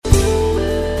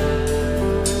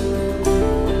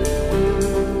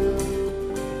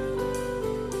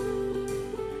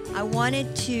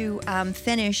wanted to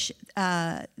finish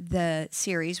the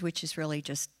series, which is really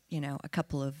just, a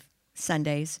couple of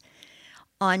Sundays,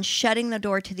 on shutting the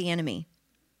door to the enemy.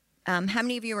 How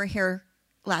many of you were here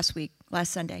last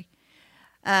Sunday?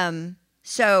 Last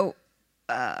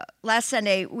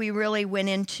Sunday, we really went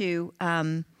into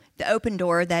the open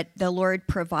door that the Lord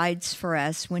provides for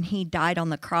us when he died on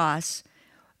the cross.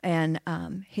 And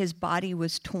his body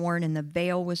was torn and the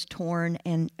veil was torn,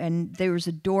 and there was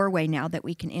a doorway now that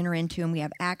we can enter into, and we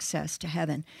have access to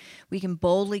heaven. We can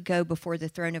boldly go before the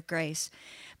throne of grace.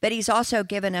 But he's also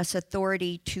given us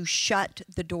authority to shut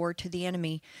the door to the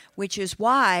enemy, which is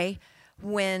why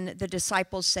when the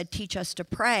disciples said, teach us to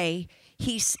pray,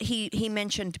 he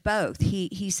mentioned both.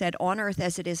 He said, on earth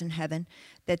as it is in heaven,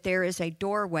 that there is a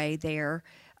doorway there,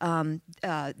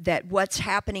 that what's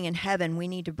happening in heaven, we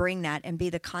need to bring that and be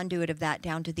the conduit of that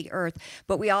down to the earth.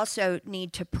 But we also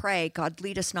need to pray, God,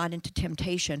 lead us not into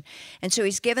temptation. And so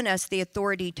he's given us the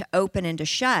authority to open and to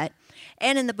shut.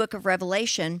 And in the book of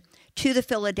Revelation, to the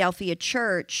Philadelphia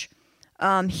church,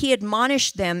 he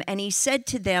admonished them and he said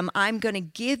to them, I'm going to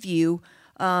give you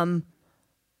an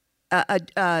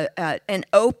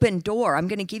open door. I'm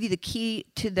going to give you the key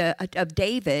to of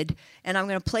David, and I'm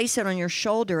going to place it on your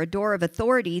shoulder, a door of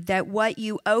authority, that what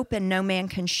you open no man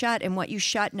can shut, and what you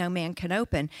shut no man can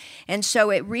open. And so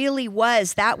it really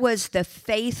was, that was the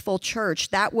faithful church.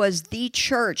 That was the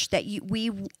church that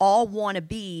we all want to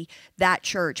be, that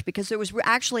church, because there was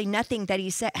actually nothing that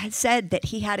he had said that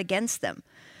he had against them.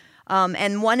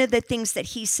 And one of the things that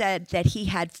he said that he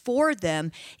had for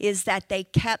them is that they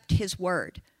kept his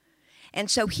word. And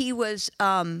so he was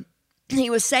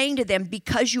saying to them,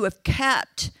 because you have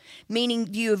kept, meaning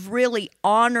you have really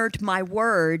honored my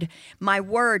word, my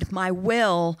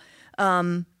will,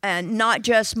 and not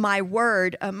just my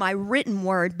word, my written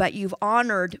word, but you've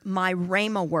honored my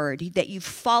rhema word, that you've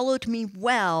followed me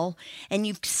well and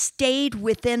you've stayed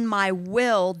within my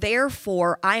will.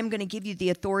 Therefore, I am going to give you the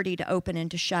authority to open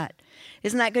and to shut.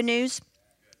 Isn't that good news?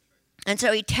 And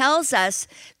so he tells us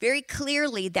very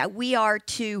clearly that we are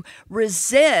to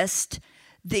resist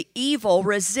the evil,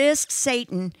 resist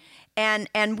Satan,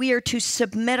 and we are to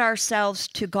submit ourselves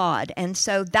to God. And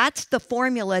so that's the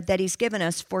formula that he's given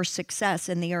us for success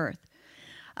in the earth.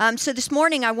 So this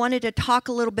morning I wanted to talk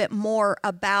a little bit more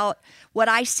about what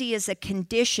I see as a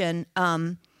condition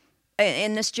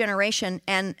in this generation.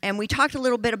 And we talked a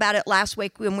little bit about it last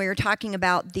week when we were talking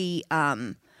about the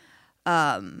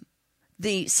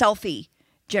selfie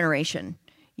generation,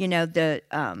 the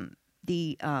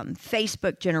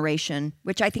Facebook generation,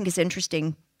 which I think is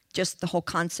interesting, just the whole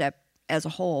concept as a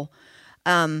whole.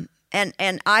 And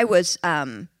I was,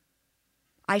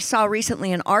 I saw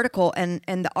recently an article, and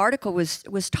the article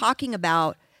was talking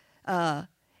about and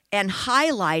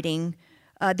highlighting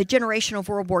the generation of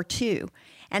World War II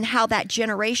and how that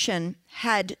generation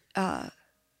had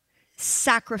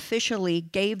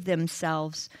sacrificially gave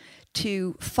themselves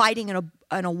to fighting in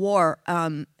a war.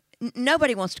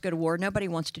 Nobody wants to go to war. Nobody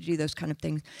wants to do those kind of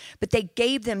things. But they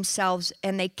gave themselves,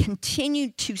 and they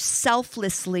continued to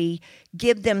selflessly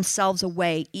give themselves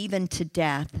away, even to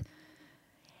death.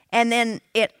 And then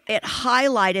it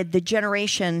highlighted the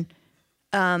generation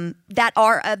that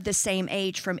are of the same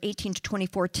age, from 18 to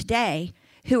 24 today,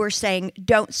 who are saying,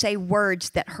 don't say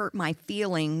words that hurt my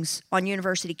feelings on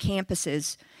university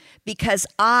campuses, because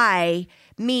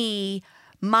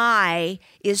my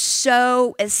is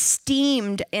so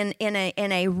esteemed in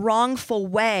a wrongful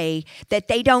way that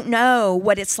they don't know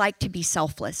what it's like to be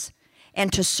selfless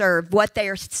and to serve. What they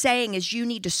are saying is, you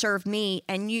need to serve me,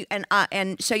 and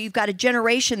so you've got a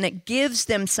generation that gives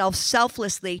themselves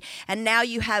selflessly, and now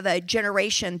you have a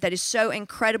generation that is so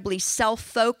incredibly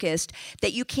self-focused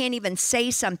that you can't even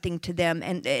say something to them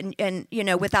and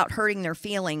without hurting their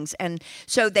feelings. And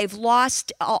so they've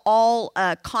lost all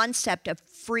concept of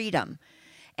freedom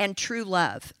and true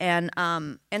love. And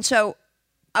so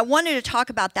I wanted to talk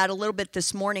about that a little bit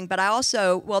this morning, but I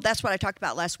also, that's what I talked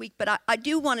about last week, but I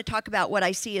do want to talk about what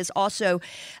I see as also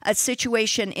a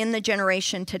situation in the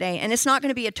generation today. And it's not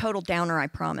going to be a total downer, I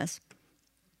promise.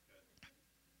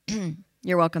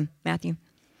 You're welcome, Matthew.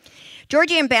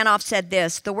 Georgianne Banov said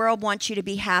this: the world wants you to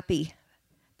be happy,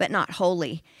 but not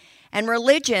holy. And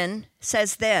religion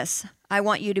says this: I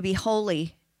want you to be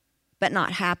holy, but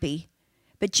not happy.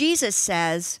 But Jesus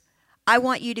says, I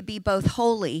want you to be both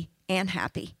holy and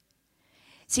happy.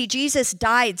 See, Jesus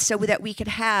died so that we could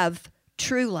have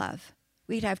true love.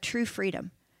 We'd have true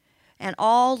freedom. And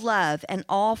all love and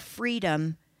all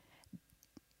freedom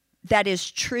that is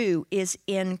true is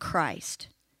in Christ.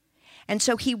 And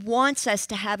so he wants us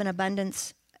to have an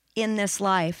abundance in this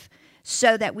life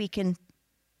so that we can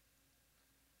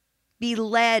be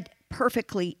led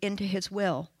perfectly into his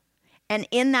will. And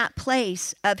in that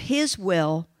place of his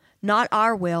will, not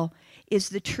our will, is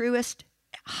the truest,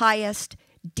 highest,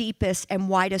 deepest, and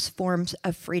widest forms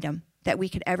of freedom that we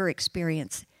could ever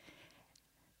experience.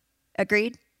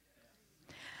 Agreed?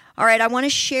 All right, I want to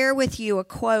share with you a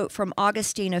quote from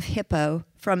Augustine of Hippo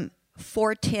from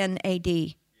 410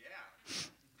 AD.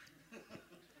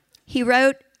 He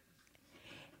wrote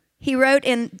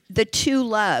in The Two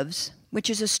Loves, which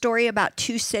is a story about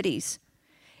two cities.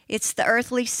 It's the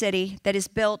earthly city that is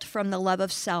built from the love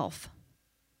of self,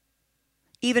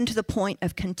 even to the point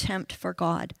of contempt for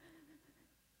God.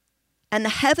 And the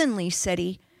heavenly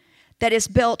city that is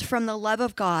built from the love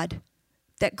of God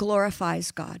that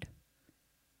glorifies God.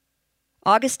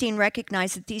 Augustine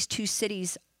recognized that these two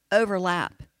cities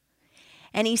overlap.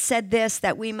 And he said this,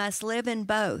 that we must live in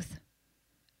both,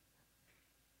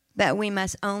 but we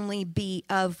must only be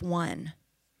of one.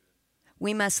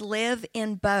 We must live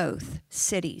in both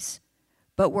cities,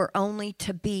 but we're only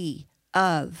to be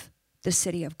of the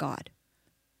city of God.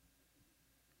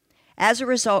 As a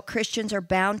result, Christians are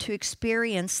bound to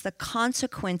experience the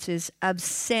consequences of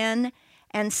sin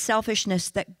and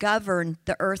selfishness that govern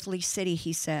the earthly city,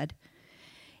 he said.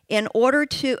 In order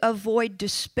to avoid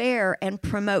despair and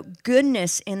promote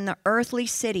goodness in the earthly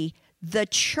city, the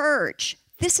church,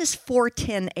 this is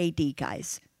 410 AD,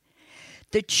 guys.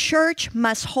 The church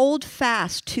must hold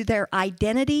fast to their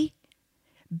identity,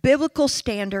 biblical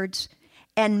standards,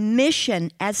 and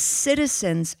mission as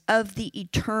citizens of the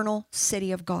eternal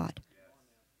city of God.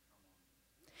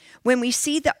 When we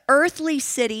see the earthly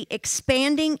city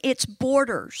expanding its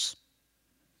borders,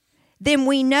 then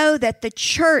we know that the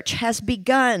church has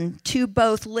begun to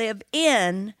both live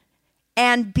in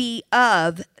and be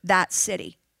of that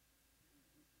city.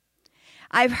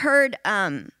 I've heard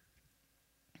a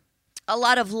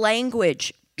lot of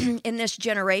language in this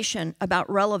generation about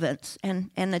relevance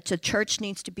and that the church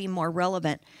needs to be more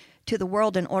relevant to the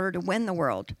world in order to win the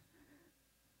world.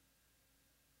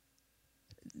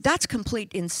 That's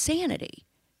complete insanity.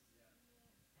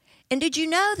 And did you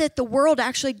know that the world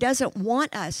actually doesn't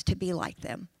want us to be like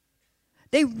them?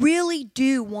 They really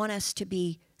do want us to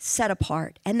be set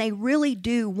apart, and they really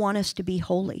do want us to be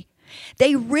holy.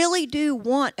 They really do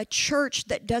want a church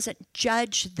that doesn't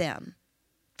judge them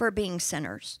for being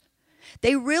sinners.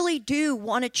 They really do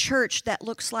want a church that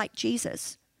looks like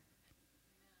Jesus.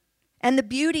 And the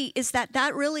beauty is that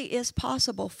that really is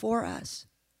possible for us.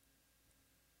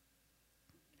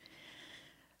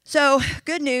 So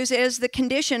good news is the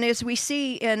condition is we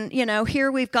see in,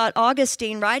 here we've got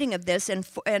Augustine writing of this in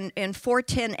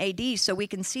 410 AD, so we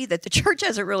can see that the church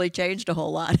hasn't really changed a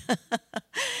whole lot.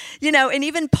 And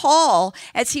even Paul,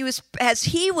 as he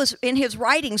was in his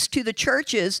writings to the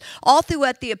churches, all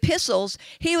throughout the epistles,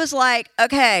 he was like,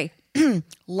 okay,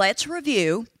 let's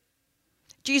review.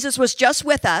 Jesus was just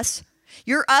with us.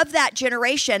 You're of that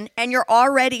generation, and you're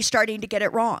already starting to get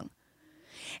it wrong.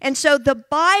 And so the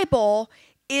Bible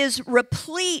is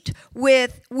replete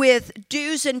with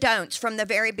do's and don'ts from the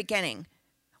very beginning.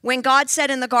 When God said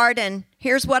in the garden,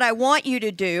 here's what I want you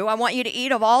to do. I want you to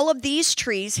eat of all of these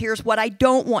trees. Here's what I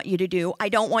don't want you to do. I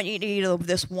don't want you to eat of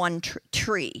this one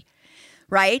tree,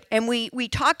 right? And we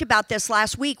talked about this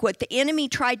last week. What the enemy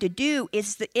tried to do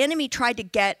is the enemy tried to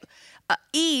get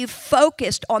Eve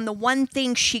focused on the one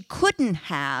thing she couldn't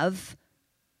have.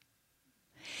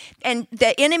 And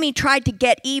the enemy tried to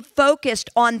get Eve focused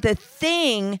on the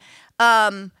thing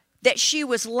that she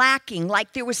was lacking.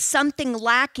 Like there was something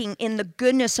lacking in the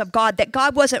goodness of God, that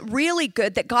God wasn't really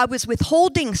good, that God was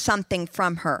withholding something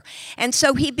from her. And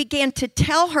so he began to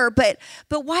tell her, but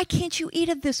why can't you eat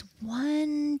of this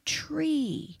one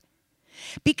tree?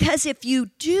 Because if you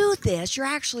do this, you're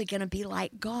actually going to be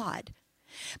like God.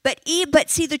 But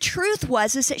see, the truth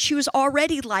is that she was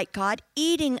already like God,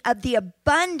 eating of the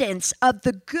abundance of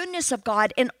the goodness of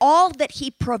God and all that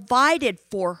he provided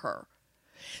for her.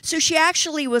 So she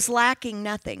actually was lacking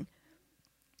nothing.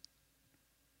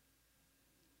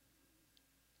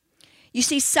 You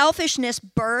see, selfishness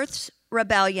births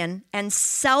rebellion, and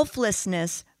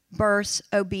selflessness births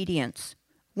obedience.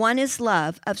 One is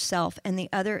love of self, and the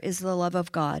other is the love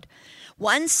of God.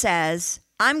 One says,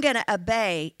 I'm going to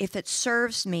obey if it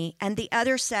serves me, and the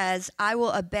other says, I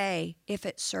will obey if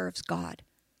it serves God.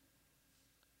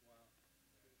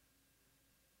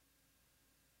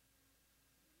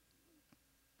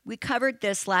 We covered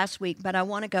this last week, but I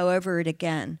want to go over it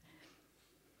again.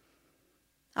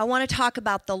 I want to talk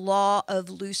about the law of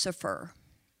Lucifer.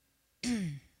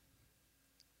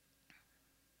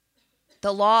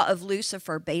 The law of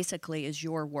Lucifer basically is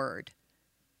your word.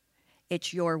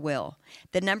 It's your will.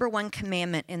 The number one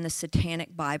commandment in the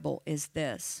Satanic Bible is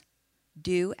this: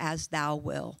 do as thou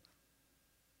wilt.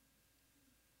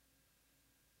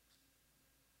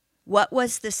 What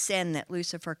was the sin that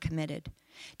Lucifer committed?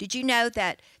 Did you know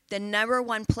that the number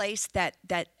one place that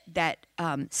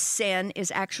sin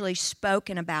is actually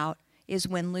spoken about is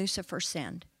when Lucifer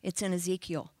sinned? It's in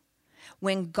Ezekiel.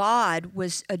 When God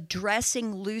was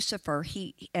addressing Lucifer,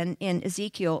 in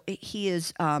Ezekiel, he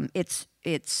is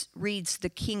it's reads the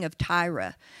king of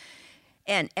Tyre.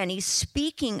 And he's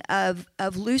speaking of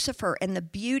Lucifer and the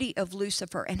beauty of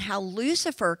Lucifer and how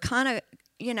Lucifer kind of,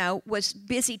 was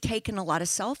busy taking a lot of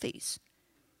selfies.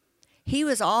 He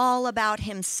was all about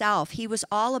himself. He was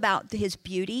all about his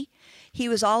beauty. He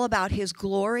was all about his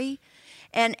glory.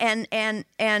 And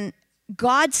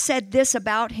God said this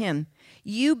about him: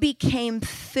 you became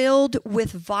filled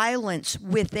with violence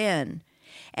within,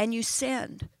 and you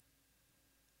sinned.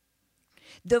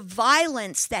 The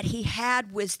violence that he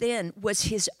had within was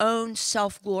his own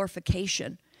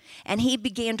self-glorification. And he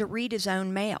began to read his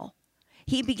own mail.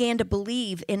 He began to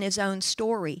believe in his own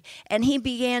story. And he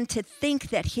began to think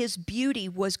that his beauty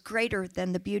was greater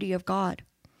than the beauty of God.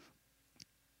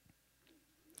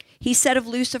 He said of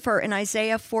Lucifer in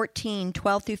Isaiah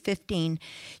 14:12-15,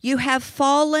 you have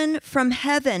fallen from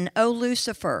heaven, O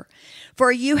Lucifer,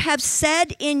 for you have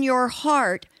said in your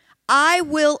heart, I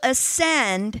will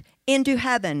ascend into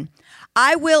heaven.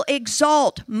 I will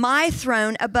exalt my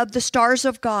throne above the stars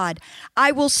of God.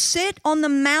 I will sit on the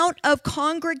mount of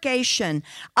congregation.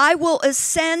 I will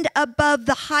ascend above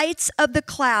the heights of the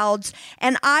clouds,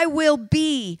 and I will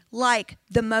be like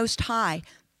the Most High.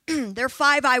 There are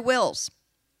 5 I wills.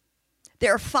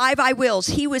 There are 5 I wills.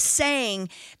 He was saying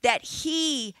that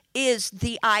he is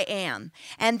the I am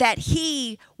and that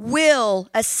he will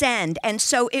ascend. And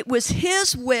so it was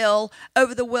his will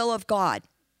over the will of God.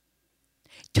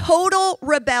 Total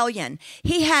rebellion.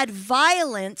 He had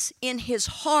violence in his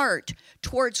heart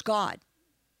towards God.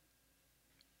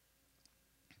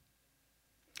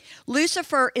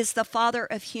 Lucifer is the father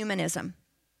of humanism.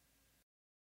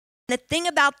 The thing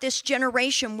about this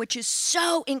generation, which is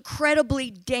so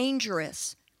incredibly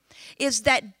dangerous, is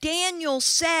that Daniel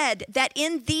said that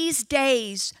in these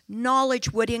days,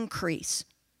 knowledge would increase.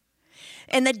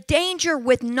 And the danger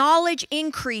with knowledge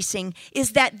increasing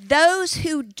is that those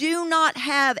who do not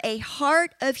have a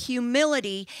heart of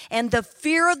humility and the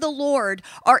fear of the Lord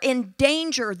are in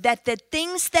danger that the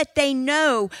things that they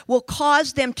know will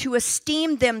cause them to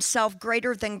esteem themselves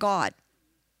greater than God.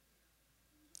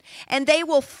 And they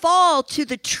will fall to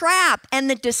the trap and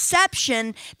the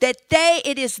deception that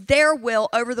it is their will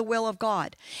over the will of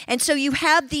God. And so you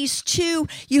have these two,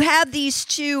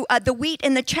 the wheat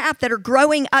and the chaff that are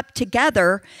growing up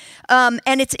together. And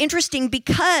it's interesting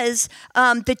because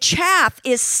the chaff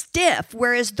is stiff,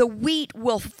 whereas the wheat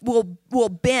will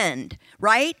bend,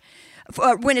 right?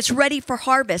 When it's ready for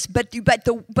harvest. But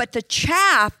the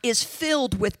chaff is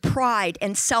filled with pride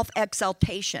and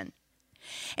self-exaltation.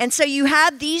 And so you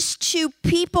have these two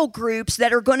people groups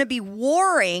that are going to be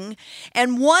warring,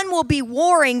 and one will be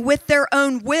warring with their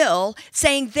own will,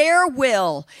 saying their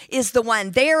will is the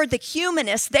one. They are the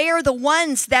humanists. They are the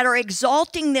ones that are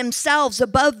exalting themselves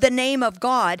above the name of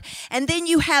God. And then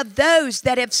you have those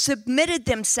that have submitted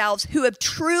themselves, who have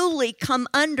truly come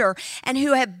under and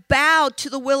who have bowed to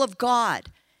the will of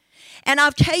God. And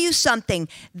I'll tell you something,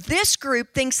 this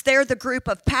group thinks they're the group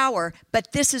of power,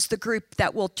 but this is the group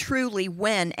that will truly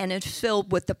win and is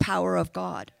filled with the power of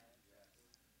God.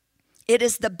 It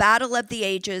is the battle of the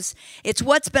ages. It's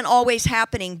what's been always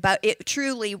happening, but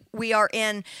truly we are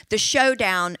in the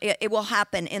showdown. It will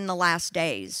happen in the last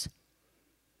days.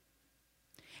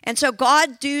 And so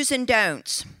God, do's and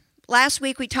don'ts. Last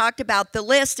week we talked about the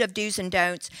list of do's and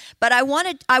don'ts, but I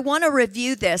want to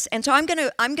review this, and so I'm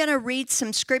gonna read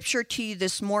some scripture to you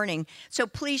this morning. So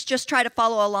please just try to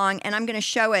follow along, and I'm going to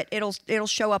show it. It'll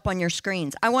show up on your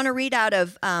screens. I want to read out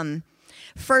of 1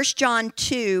 John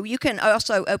 2. You can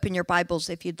also open your Bibles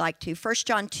if you'd like to. 1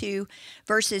 John 2,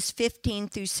 verses 15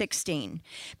 through 16.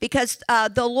 Because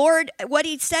the Lord, what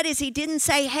he said is, he didn't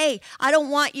say, hey, I don't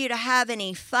want you to have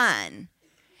any fun.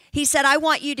 He said, I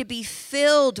want you to be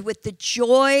filled with the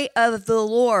joy of the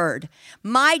Lord.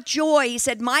 My joy, he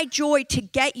said, my joy to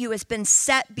get you has been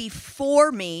set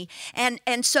before me, and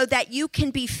so that you can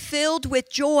be filled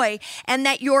with joy and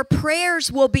that your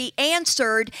prayers will be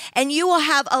answered and you will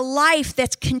have a life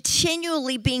that's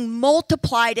continually being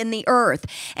multiplied in the earth,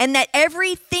 and that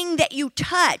everything that you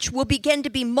touch will begin to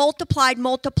be multiplied,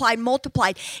 multiplied,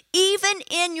 multiplied. Even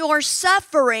in your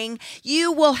suffering,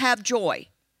 you will have joy.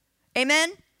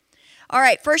 Amen? All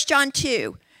right, 1 John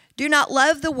 2. Do not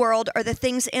love the world or the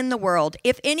things in the world.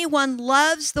 If anyone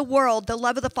loves the world, the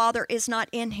love of the Father is not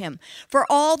in him. For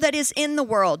all that is in the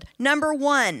world, number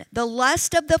 1, the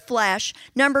lust of the flesh,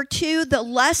 number 2, the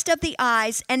lust of the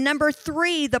eyes, and number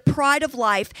 3, the pride of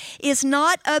life, is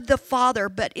not of the Father,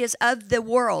 but is of the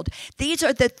world. These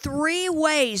are the 3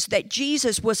 ways that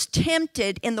Jesus was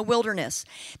tempted in the wilderness.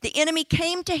 The enemy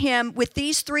came to him with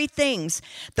these 3 things: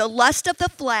 the lust of the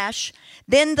flesh,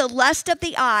 then the lust of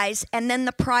the eyes, and then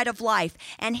the pride of life.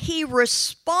 And he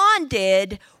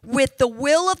responded with the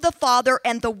will of the Father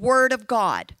and the word of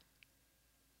God.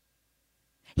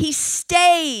 He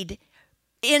stayed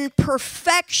in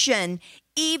perfection,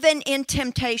 even in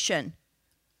temptation.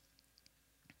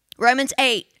 Romans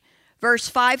 8, verse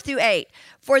 5 through 8.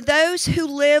 For those who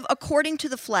live according to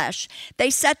the flesh, they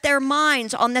set their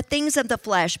minds on the things of the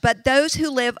flesh, but those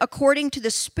who live according to the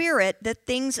Spirit, the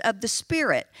things of the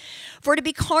Spirit. For to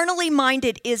be carnally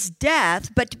minded is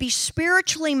death, but to be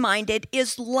spiritually minded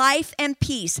is life and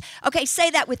peace. Okay,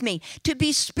 say that with me. To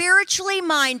be spiritually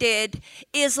minded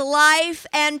is life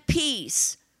and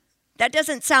peace. That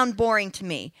doesn't sound boring to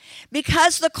me.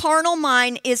 Because the carnal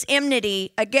mind is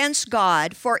enmity against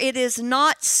God, for it is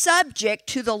not subject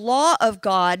to the law of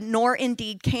God, nor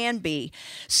indeed can be.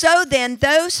 So then,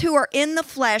 those who are in the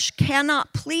flesh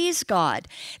cannot please God.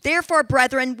 Therefore,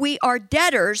 brethren, we are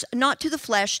debtors, not to the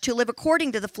flesh, to live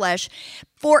according to the flesh.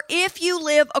 For if you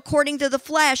live according to the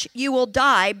flesh, you will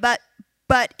die. But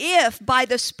if by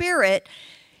the Spirit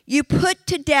you put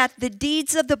to death the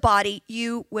deeds of the body,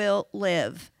 you will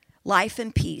live. Life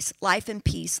and peace, life and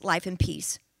peace, life and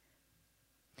peace.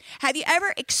 Have you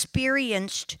ever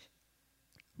experienced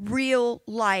real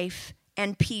life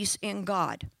and peace in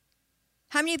God?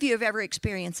 How many of you have ever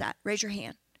experienced that? Raise your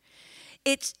hand.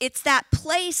 It's that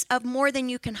place of more than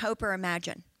you can hope or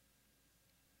imagine.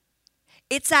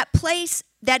 It's that place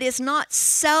that is not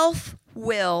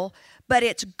self-will, but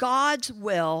it's God's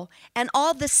will. And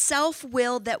all the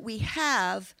self-will that we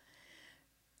have,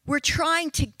 we're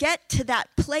trying to get to that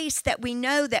place that we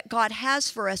know that God has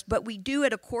for us, but we do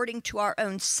it according to our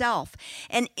own self.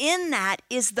 And in that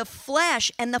is the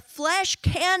flesh, and the flesh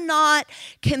cannot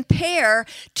compare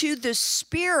to the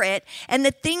Spirit and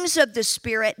the things of the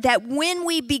Spirit, that when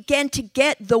we begin to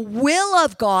get the will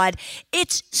of God,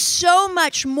 it's so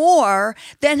much more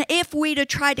than if we to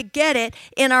try to get it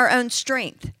in our own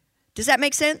strength. Does that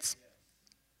make sense?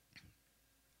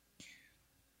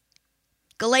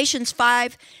 Galatians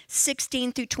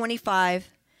 5:16 through 25.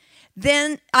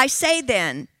 Then I say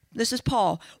then, this is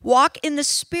Paul, walk in the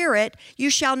Spirit,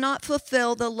 you shall not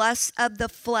fulfill the lusts of the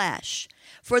flesh.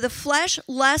 For the flesh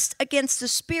lusts against the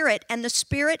Spirit, and the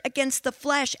Spirit against the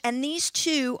flesh, and these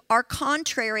two are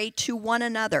contrary to one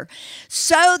another,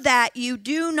 so that you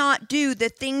do not do the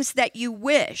things that you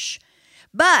wish.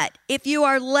 But if you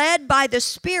are led by the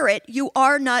Spirit, you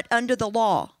are not under the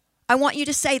law. I want you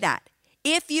to say that.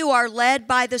 If you are led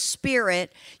by the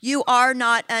Spirit, you are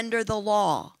not under the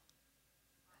law.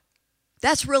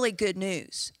 That's really good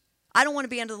news. I don't want to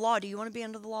be under the law. Do you want to be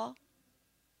under the law?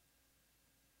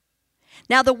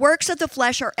 Now, the works of the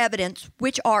flesh are evident,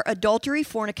 which are adultery,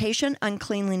 fornication,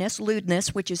 uncleanliness,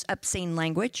 lewdness, which is obscene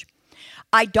language,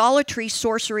 idolatry,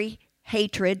 sorcery,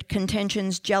 hatred,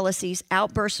 contentions, jealousies,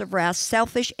 outbursts of wrath,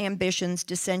 selfish ambitions,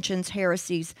 dissensions,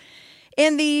 heresies,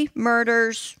 envy,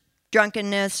 murders,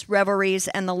 drunkenness, revelries,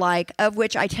 and the like, of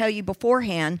which I tell you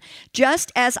beforehand,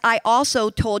 just as I also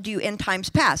told you in times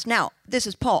past. Now, this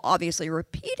is Paul obviously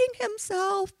repeating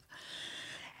himself.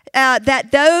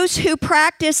 That those who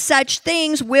practice such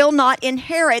things will not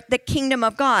inherit the kingdom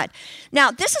of God.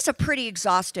 Now, this is a pretty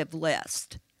exhaustive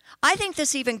list. I think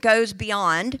this even goes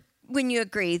beyond, when you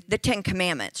agree, the 10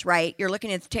 Commandments, right? You're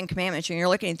looking at the 10 Commandments and you're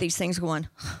looking at these things going,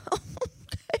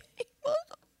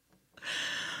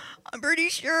 I'm pretty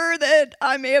sure that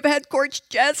I may have had courts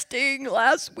jesting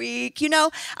last week. You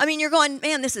know, I mean, you're going,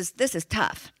 man, this is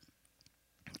tough.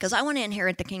 Because I want to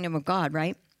inherit the kingdom of God,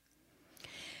 right?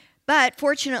 But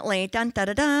fortunately, dun, da,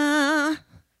 da, da,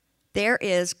 there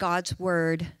is God's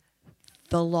word,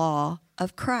 the law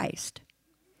of Christ.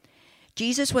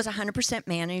 Jesus was 100%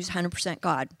 man and he was 100%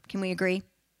 God. Can we agree?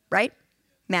 Right?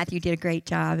 Matthew did a great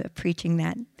job of preaching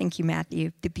that. Thank you,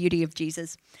 Matthew. The beauty of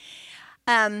Jesus.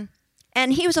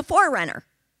 And he was a forerunner.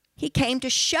 He came to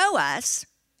show us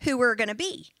who we're going to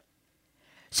be.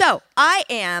 So I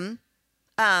am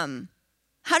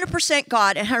 100%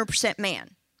 God and 100%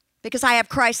 man because I have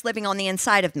Christ living on the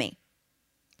inside of me,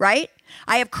 right?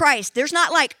 I have Christ. There's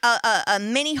not like a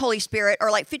mini Holy Spirit or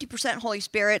like 50% Holy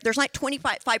Spirit. There's like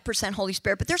 25% Holy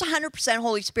Spirit, but there's 100%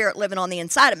 Holy Spirit living on the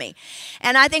inside of me.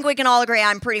 And I think we can all agree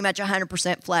I'm pretty much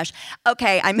 100% flesh.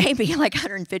 Okay, I may be like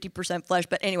 150% flesh,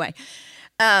 but anyway,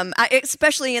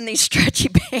 especially in these stretchy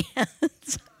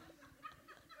pants.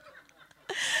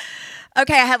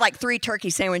 Okay, I had like 3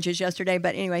 turkey sandwiches yesterday,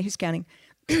 but anyway, who's counting?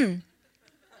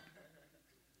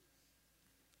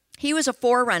 He was a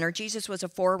forerunner. Jesus was a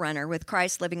forerunner with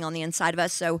Christ living on the inside of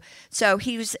us. So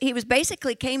he was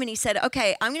basically came and he said,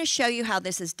 okay, I'm going to show you how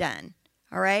this is done.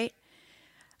 All right?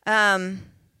 And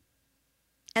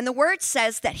the word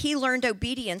says that he learned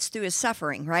obedience through his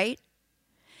suffering, right?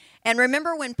 And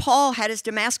remember when Paul had his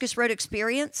Damascus Road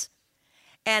experience?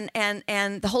 And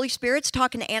the Holy Spirit's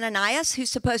talking to Ananias, who's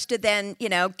supposed to then,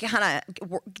 kind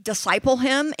of disciple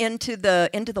him into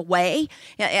the way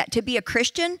to be a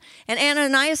Christian. And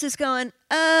Ananias is going,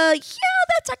 yeah,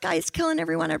 that's that guy's killing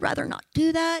everyone. I'd rather not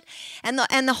do that. And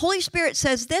the Holy Spirit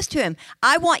says this to him: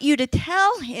 I want you to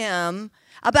tell him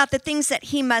about the things that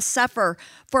he must suffer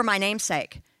for my name's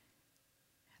sake.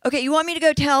 Okay, you want me to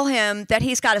go tell him that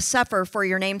he's got to suffer for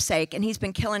your name's sake and he's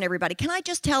been killing everybody. Can I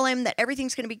just tell him that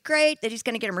everything's going to be great, that he's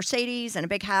going to get a Mercedes and a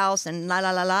big house and la,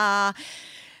 la, la, la?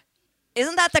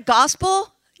 Isn't that the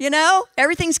gospel?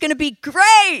 Everything's going to be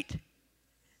great,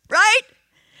 right?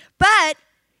 But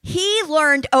he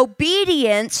learned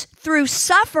obedience through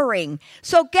suffering.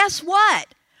 So guess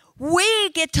what?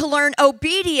 We get to learn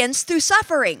obedience through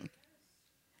suffering.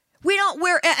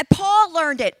 Paul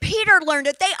learned it. Peter learned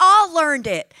it. They all learned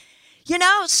it.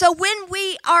 So when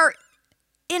we are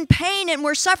in pain and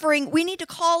we're suffering, we need to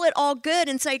call it all good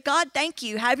and say, God, thank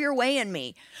you. Have your way in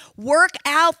me. Work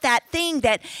out that thing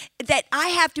that I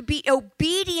have to be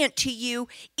obedient to you,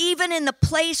 even in the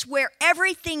place where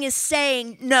everything is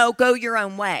saying, no, go your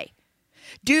own way.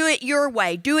 Do it your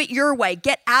way. Do it your way.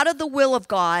 Get out of the will of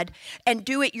God and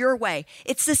do it your way.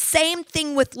 It's the same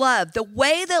thing with love. The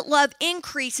way that love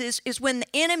increases is when the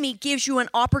enemy gives you an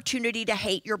opportunity to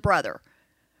hate your brother,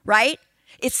 right?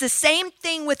 It's the same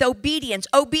thing with obedience.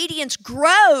 Obedience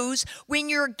grows when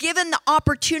you're given the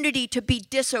opportunity to be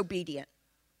disobedient.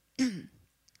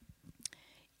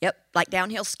 Yep, like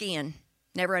downhill skiing.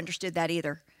 Never understood that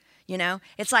either.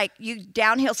 It's like you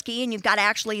downhill ski and you've got to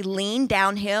actually lean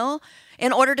downhill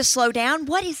in order to slow down.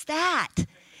 What is that?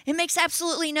 It makes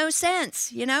absolutely no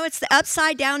sense. It's the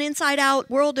upside down, inside out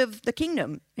world of the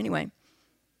kingdom. Anyway.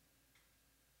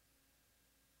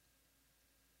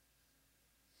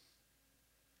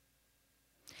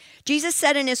 Jesus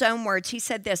said in his own words, he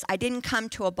said this: I didn't come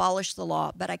to abolish the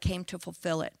law, but I came to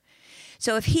fulfill it.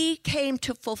 So if he came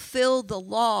to fulfill the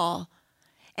law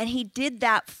and he did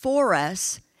that for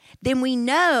us, then we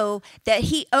know that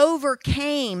he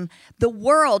overcame the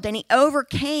world and he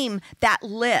overcame that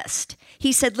list.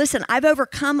 He said, listen, I've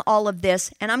overcome all of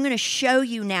this and I'm going to show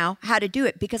you now how to do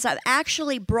it, because I've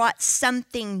actually brought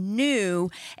something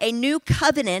new, a new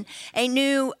covenant, a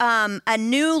new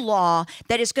law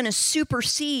that is going to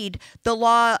supersede the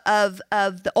law of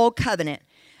the old covenant.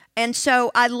 And so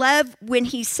I love when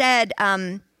he said,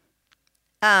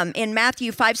 in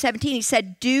Matthew 5:17, he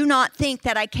said, do not think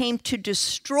that I came to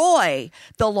destroy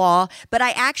the law, but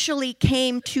I actually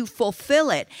came to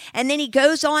fulfill it. And then he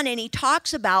goes on and he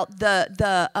talks about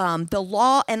the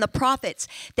law and the prophets,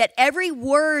 that every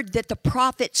word that the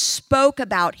prophets spoke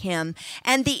about him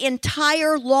and the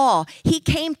entire law, he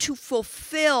came to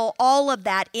fulfill all of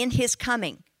that in his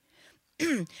coming.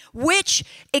 Which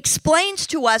explains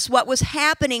to us what was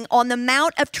happening on the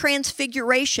Mount of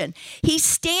Transfiguration. He's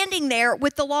standing there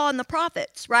with the law and the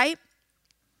prophets, right?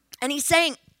 And he's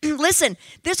saying, listen,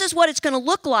 this is what it's going to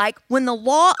look like when the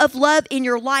law of love in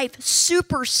your life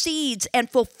supersedes and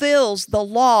fulfills the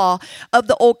law of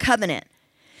the old covenant.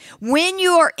 When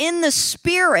you are in the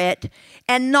Spirit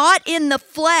and not in the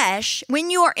flesh, when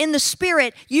you are in the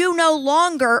Spirit, you no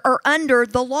longer are under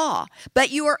the law, but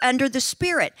you are under the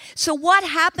Spirit. So what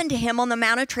happened to him on the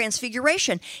Mount of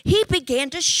Transfiguration? He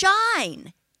began to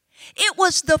shine. It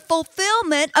was the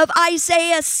fulfillment of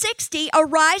Isaiah 60,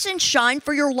 arise and shine,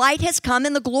 for your light has come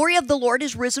and the glory of the Lord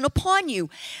is risen upon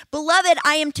you. Beloved,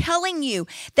 I am telling you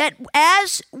that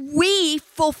as we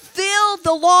fulfill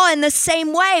the law in the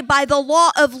same way by the law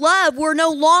of love, we're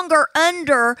no longer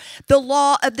under the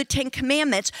law of the Ten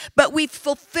Commandments, but we've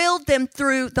fulfilled them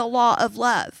through the law of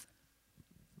love.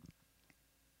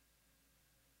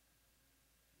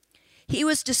 He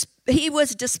was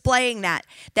displaying that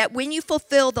when you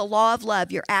fulfill the law of love,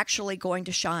 you're actually going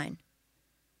to shine.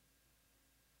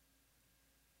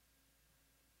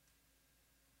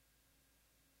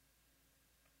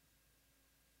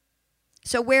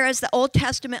 So whereas the Old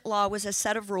Testament law was a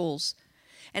set of rules,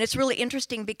 and it's really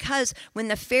interesting because when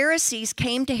the Pharisees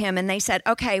came to him and they said,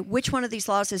 okay, which one of these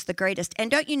laws is the greatest? And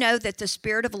don't you know that the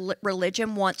spirit of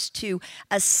religion wants to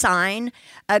assign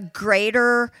a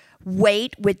greater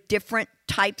weight with different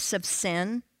types of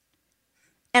sin?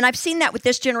 And I've seen that with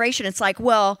this generation. It's like,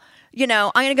 well,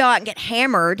 I'm going to go out and get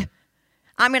hammered.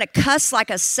 I'm going to cuss like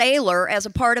a sailor as a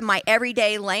part of my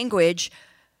everyday language.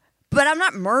 But I'm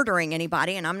not murdering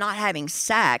anybody, and I'm not having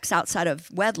sex outside of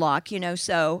wedlock,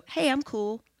 so, hey, I'm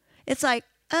cool. It's like,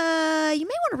 you may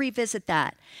want to revisit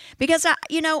that. Because,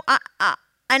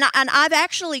 I've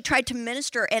actually tried to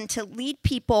minister and to lead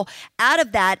people out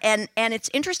of that, and it's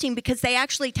interesting because they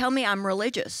actually tell me I'm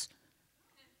religious.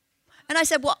 And I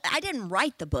said, well, I didn't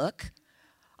write the book.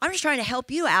 I'm just trying to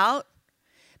help you out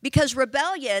because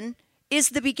rebellion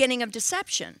is the beginning of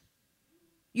deception.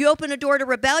 You open a door to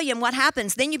rebellion, what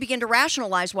happens? Then you begin to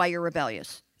rationalize why you're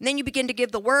rebellious. And then you begin to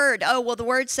give the word, oh, well, the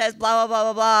word says blah, blah,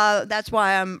 blah, blah, blah. That's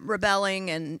why I'm rebelling,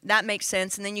 and that makes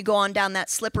sense. And then you go on down that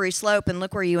slippery slope, and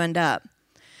look where you end up.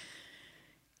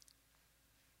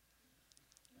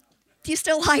 Do you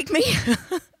still like me?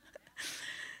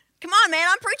 Come on, man,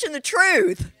 I'm preaching the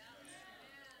truth.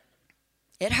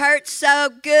 It hurts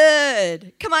so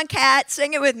good. Come on, Kat,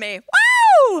 sing it with me.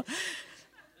 Woo!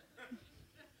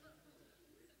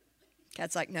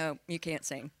 Kat's like, no, you can't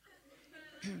sing.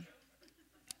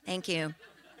 Thank you.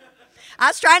 I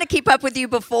was trying to keep up with you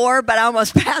before, but I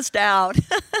almost passed out.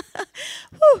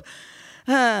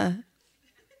 All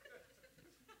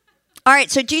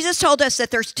right, so Jesus told us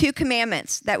that there's 2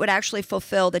 commandments that would actually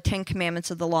fulfill the 10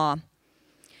 commandments of the law.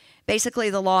 Basically,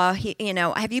 the law,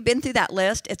 have you been through that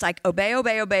list? It's like obey,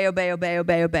 obey, obey, obey, obey,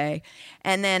 obey, obey.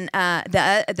 And then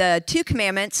the 2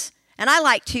 commandments, and I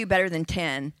like 2 better than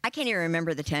 10. I can't even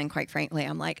remember the 10, quite frankly.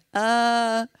 I'm like,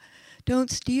 don't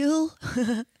steal.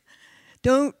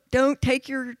 don't take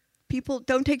your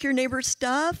neighbor's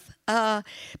stuff.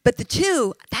 But the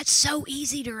 2, that's so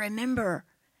easy to remember.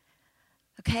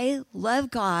 Okay?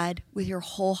 Love God with your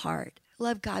whole heart.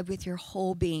 Love God with your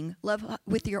whole being. Love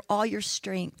with all your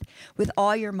strength, with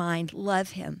all your mind.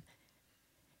 Love him.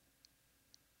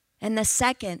 And the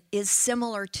second is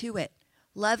similar to it.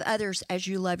 Love others as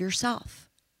you love yourself.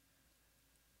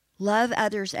 Love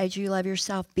others as you love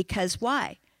yourself. Because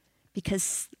why?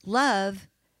 Because love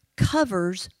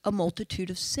covers a multitude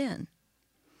of sin.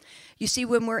 You see,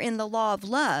 when we're in the law of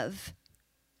love,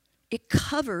 it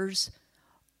covers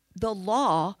the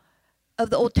law of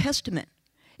the Old Testament.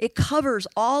 It covers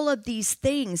all of these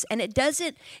things, and it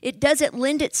doesn't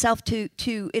lend itself to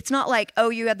it's not like, oh,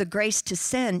 you have the grace to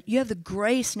sin. You have the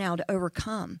grace now to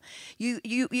overcome.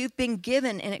 You've been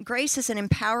given, and grace is an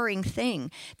empowering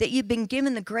thing, that you've been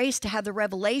given the grace to have the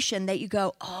revelation that you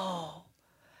go, oh,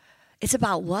 it's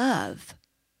about love.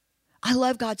 I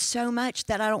love God so much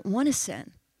that I don't want to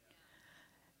sin.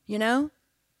 You know?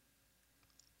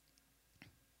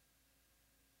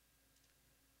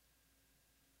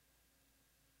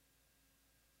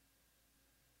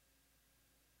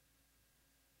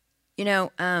 You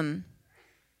know,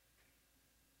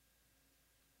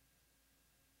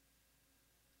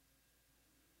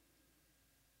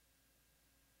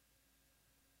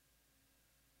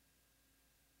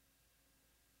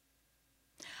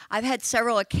 I've had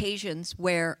several occasions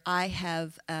where I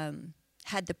have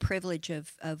had the privilege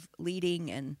of leading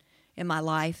and in my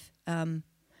life. I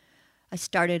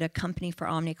started a company for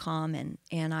Omnicom,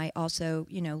 and I also,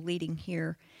 leading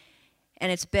here.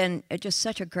 And it's been just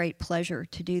such a great pleasure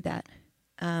to do that.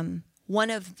 One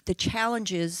of the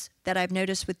challenges that I've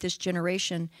noticed with this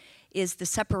generation is the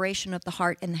separation of the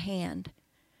heart and the hand.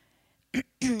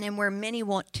 And where many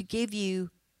want to give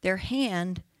you their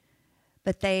hand,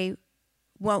 but they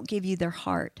won't give you their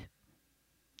heart.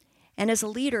 And as a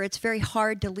leader, it's very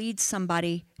hard to lead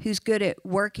somebody who's good at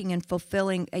working and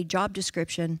fulfilling a job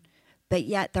description, but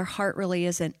yet their heart really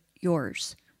isn't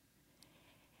yours.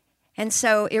 And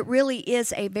so it really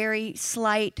is a very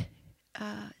slight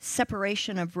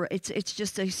separation of, it's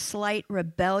just a slight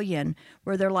rebellion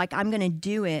where they're like, I'm going to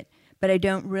do it, but I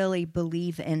don't really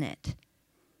believe in it.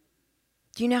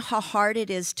 Do you know how hard it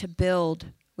is to build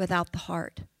without the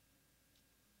heart?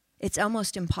 It's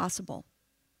almost impossible.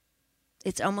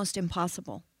 It's almost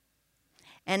impossible.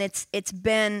 And it's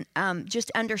been, just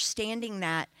understanding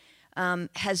that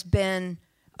has been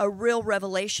a real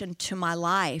revelation to my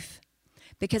life.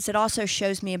 Because it also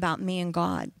shows me about me and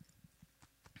God,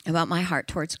 about my heart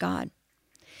towards God.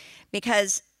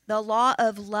 Because the law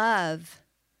of love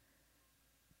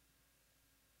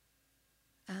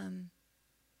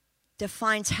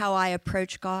defines how I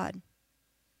approach God.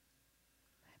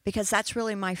 Because that's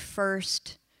really my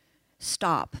first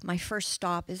stop. My first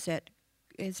stop is at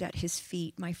his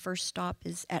feet. My first stop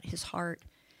is at his heart.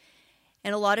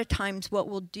 And a lot of times what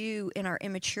we'll do in our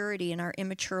immaturity and our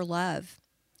immature love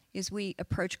is we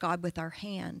approach God with our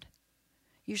hand.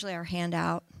 Usually our hand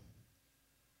out.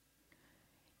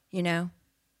 You know?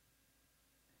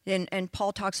 And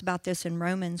Paul talks about this in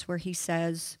Romans where he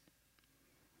says,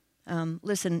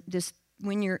 listen, this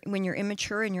when you're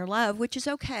immature in your love, which is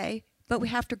okay, but we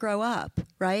have to grow up,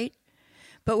 right?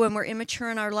 But when we're immature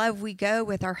in our love, we go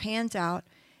with our hands out,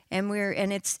 and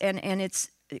it's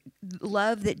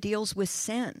love that deals with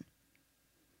sin.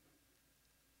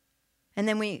 And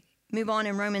then we move on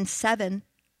in Romans 7,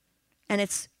 and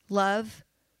it's love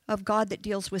of God that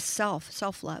deals with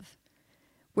self-love,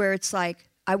 where it's like,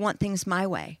 I want things my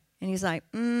way. And he's like,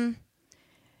 yeah,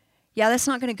 that's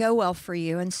not going to go well for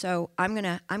you. And so I'm going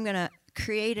to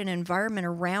create an environment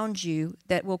around you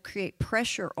that will create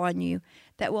pressure on you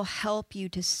that will help you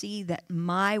to see that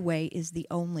my way is the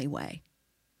only way.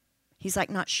 He's like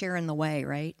not sharing the way,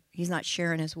 right? He's not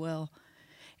sharing his will.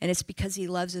 And it's because he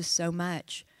loves us so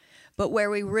much. But where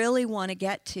we really want to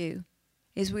get to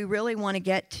is we really want to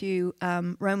get to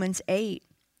Romans 8,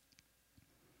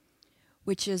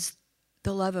 which is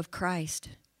the love of Christ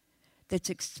that's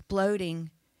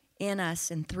exploding in us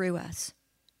and through us.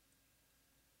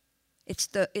 It's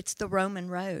the Roman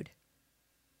road.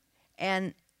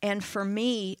 And for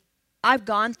me, I've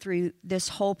gone through this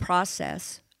whole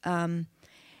process, and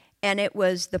it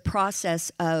was the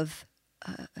process of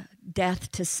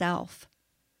death to self,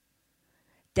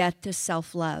 death to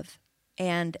self-love.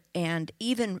 And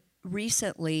even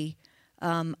recently,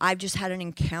 I've just had an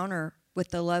encounter with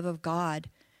the love of God.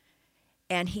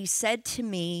 And he said to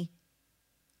me,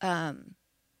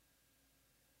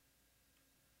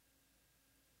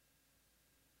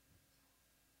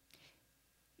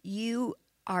 you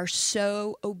are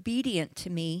so obedient to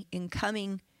me in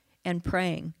coming and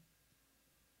praying,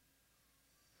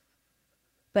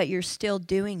 but you're still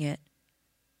doing it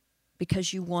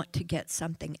because you want to get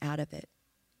something out of it.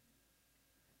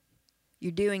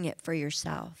 You're doing it for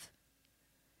yourself.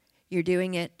 You're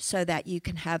doing it so that you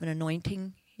can have an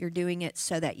anointing. You're doing it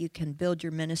so that you can build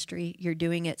your ministry. You're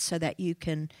doing it so that you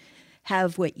can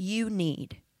have what you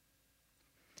need.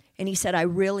 And he said, I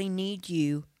really need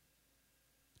you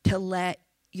to let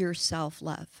yourself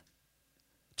love,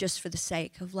 just for the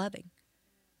sake of loving.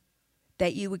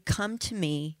 That you would come to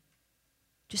me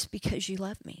just because you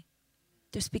love me,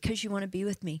 just because you want to be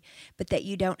with me, but that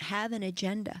you don't have an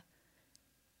agenda.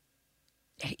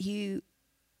 You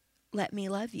let me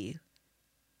love you.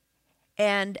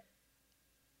 And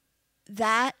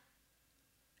that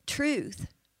truth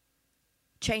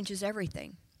changes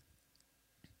everything.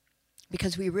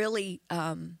 Because we really,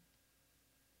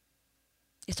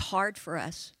 it's hard for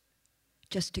us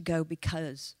just to go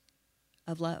because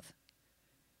of love,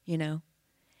 you know.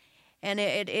 And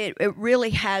it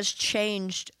really has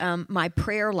changed my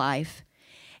prayer life.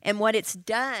 And what it's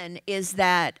done is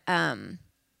that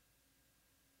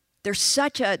there's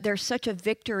such a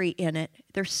victory in it.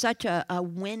 There's such a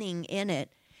winning in it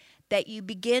that you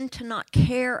begin to not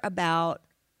care about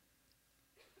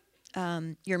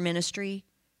your ministry,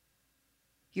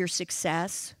 your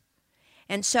success.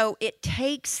 And so it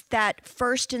takes that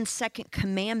first and second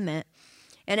commandment,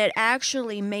 and it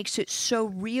actually makes it so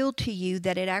real to you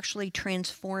that it actually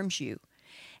transforms you.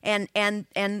 And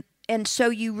so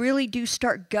you really do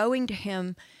start going to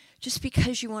him just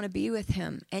because you want to be with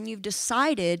him. And you've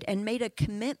decided and made a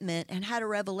commitment and had a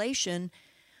revelation,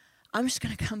 I'm just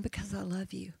going to come because I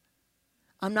love you.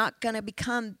 I'm not going to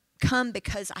come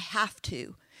because I have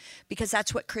to, because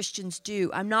that's what Christians do.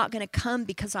 I'm not going to come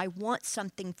because I want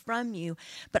something from you,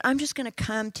 but I'm just going to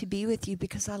come to be with you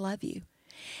because I love you.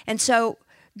 And so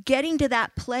getting to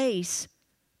that place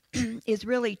is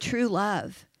really true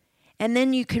love. And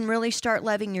then you can really start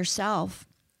loving yourself.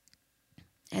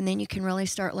 And then you can really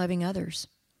start loving others.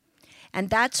 And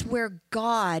that's where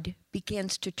God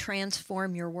begins to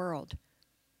transform your world.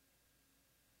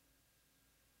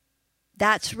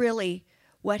 That's really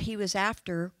what he was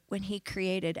after when he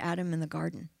created Adam in the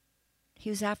garden.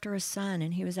 He was after a son,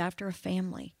 and he was after a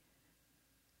family.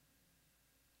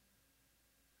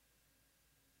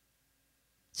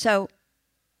 So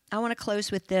I want to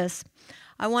close with this.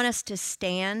 I want us to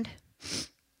stand,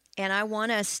 and I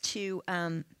want us to,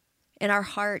 in our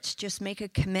hearts, just make a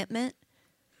commitment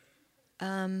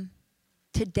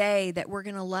today that we're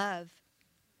going to love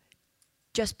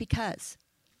just because.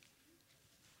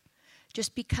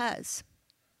 Just because.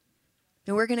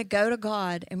 And we're going to go to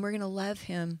God and we're going to love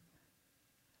him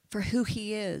for who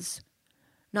he is,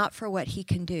 not for what he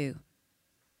can do.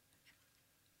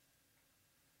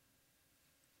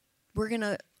 we're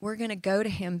gonna go to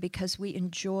him because we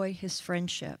enjoy his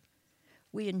friendship.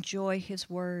 We enjoy his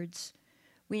words.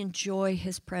 We enjoy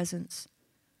his presence.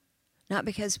 Not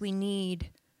because we need,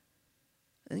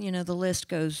 the list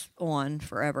goes on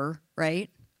forever, right?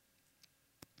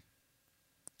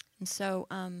 And so,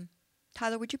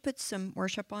 Tyler, would you put some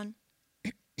worship on?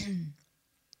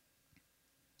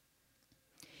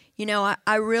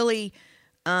 I really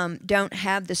don't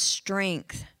have the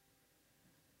strength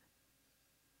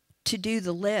to do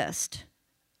the list,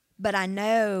 but I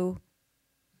know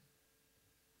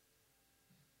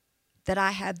that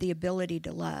I have the ability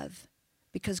to love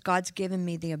because God's given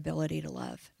me the ability to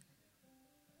love.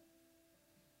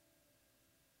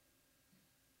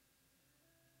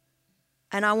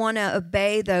 And I want to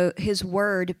obey his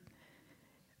word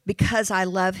because I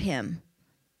love him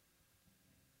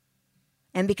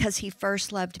and because he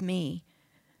first loved me.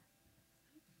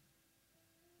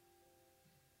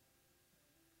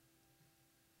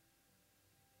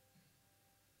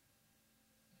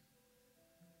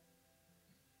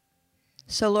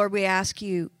 So, Lord, we ask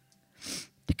you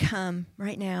to come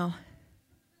right now.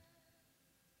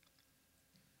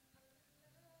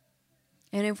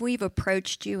 And if we've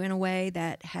approached you in a way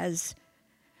that has,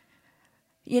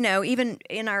 even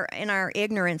in our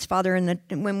ignorance, Father,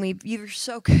 you're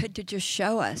so good to just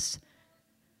show us.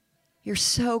 You're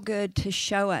so good to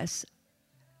show us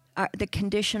the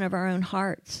condition of our own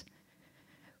hearts.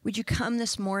 Would you come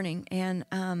this morning and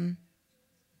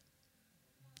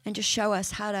just show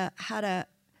us how to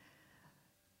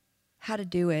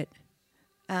do it?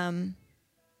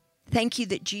 Thank you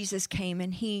that Jesus came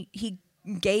and he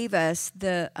gave us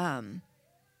the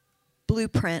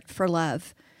blueprint for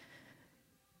love.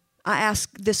 I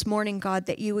ask this morning, God,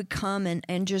 that you would come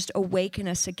and just awaken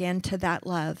us again to that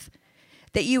love.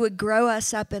 That you would grow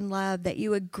us up in love. That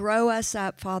you would grow us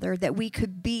up, Father, that we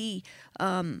could be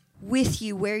with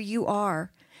you where you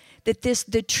are. That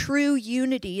the true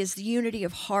unity is the unity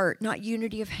of heart, not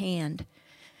unity of hand.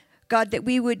 God, that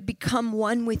we would become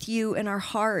one with you in our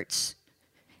hearts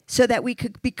so that we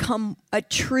could become a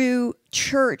true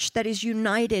church that is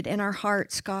united in our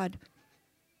hearts, God.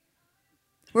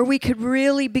 Where we could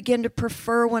really begin to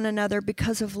prefer one another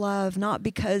because of love, not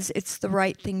because it's the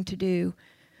right thing to do.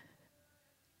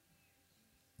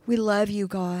 We love you,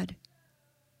 God.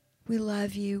 We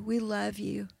love you. We love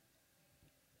you.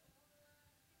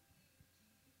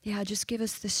 Yeah, just give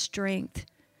us the strength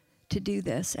to do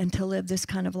this and to live this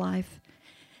kind of life.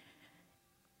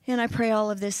 And I pray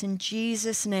all of this in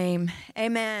Jesus' name.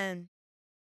 Amen.